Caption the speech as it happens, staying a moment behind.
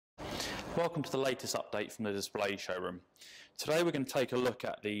Welcome to the latest update from the display showroom. Today we're going to take a look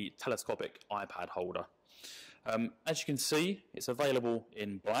at the telescopic iPad holder. As you can see, it's available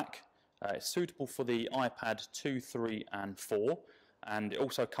in black. It's suitable for the iPad 2, 3 and 4, and it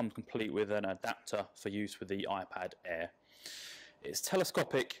also comes complete with an adapter for use with the iPad Air. It's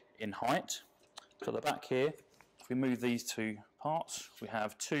telescopic in height. So at the back here, if we move these two parts, we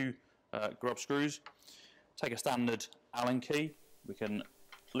have two grub screws. Take a standard Allen key, we can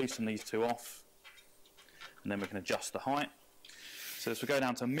loosen these two off, and then we can adjust the height. So this will go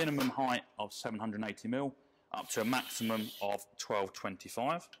down to a minimum height of 780mm up to a maximum of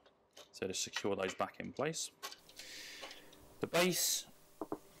 1225. So to secure those back in place. The base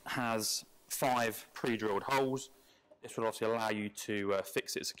has 5 pre-drilled holes. This will obviously allow you to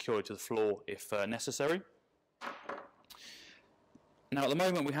fix it securely to the floor if necessary. Now at the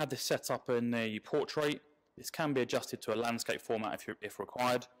moment we have this set up in the portrait. This can be adjusted to a landscape format if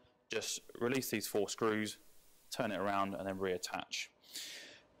required. Just release these 4 screws, turn it around and then reattach.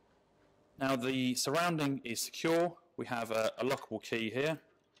 Now the surrounding is secure. We have a lockable key here.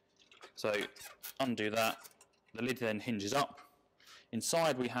 So undo that. The lid then hinges up.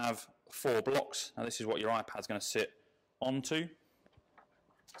 Inside we have 4 blocks. Now this is what your iPad is going to sit onto.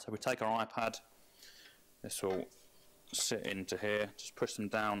 So we take our iPad. This will sit into here. Just push them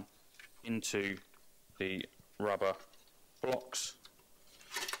down into the rubber blocks,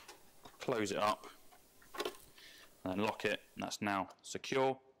 close it up and then lock it, and that's now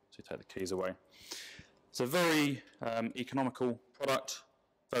secure. So you take the keys away. It's a very economical product,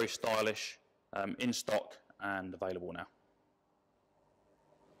 very stylish, in stock and available now.